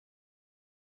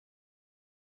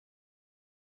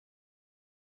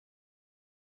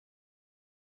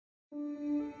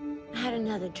had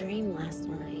another dream last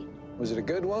night. Was it a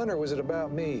good one, or was it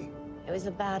about me? It was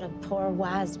about a poor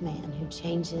wise man who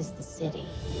changes the city.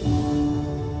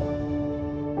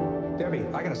 Debbie,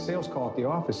 I got a sales call at the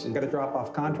office. You got to drop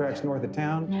off contracts north of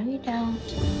town. No, you don't.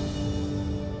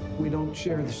 We don't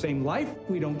share the same life.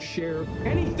 We don't share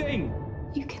anything.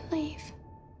 You can leave.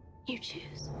 You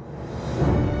choose.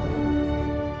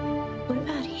 What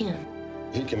about him?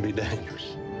 He can be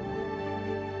dangerous.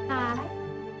 Hi.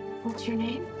 What's your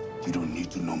name? You don't need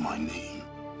to know my name.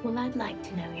 Well, I'd like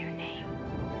to know your name.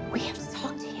 We have to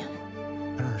talk to him.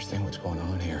 I don't understand what's going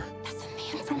on here. That's a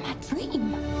man from my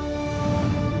dream.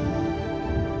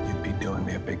 You'd be doing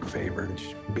me a big favor and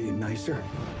just being nicer.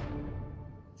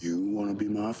 You want to be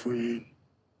my friend?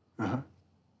 Uh-huh.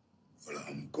 Well,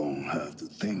 I'm gonna have to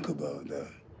think about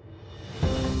that.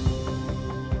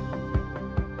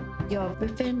 You're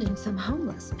befriending some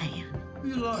homeless man.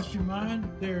 You lost your mind.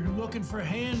 They're looking for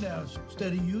handouts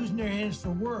instead of using their hands for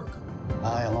work.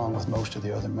 I, along with most of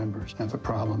the other members, have a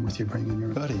problem with you bringing your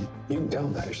buddy. You can tell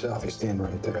him that yourself. He's standing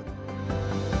right there.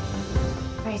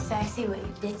 Very sexy what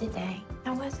you did today.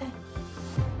 How was it?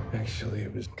 Actually,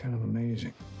 it was kind of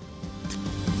amazing.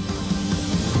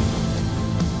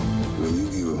 When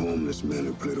you give a homeless man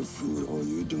a plate of food, all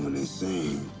you're doing is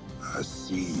saying, I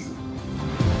see you.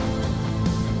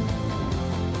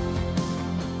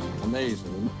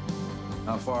 Amazing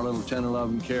how far a little tender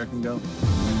loving care can go.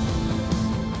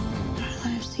 Our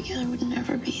lives together would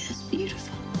never be this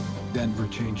beautiful. Denver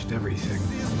changed everything.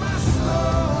 This is my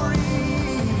story.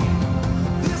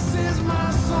 This is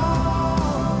my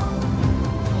song.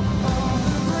 All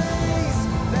the grace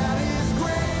that is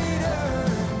greater.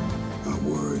 I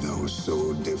worried I was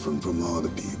so different from other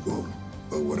people,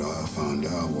 but what I found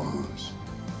out was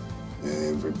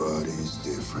everybody's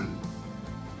different.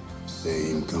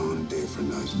 Same kind of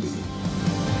different as me.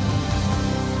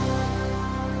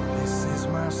 This is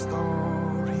my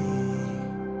story.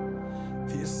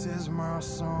 This is my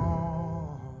song.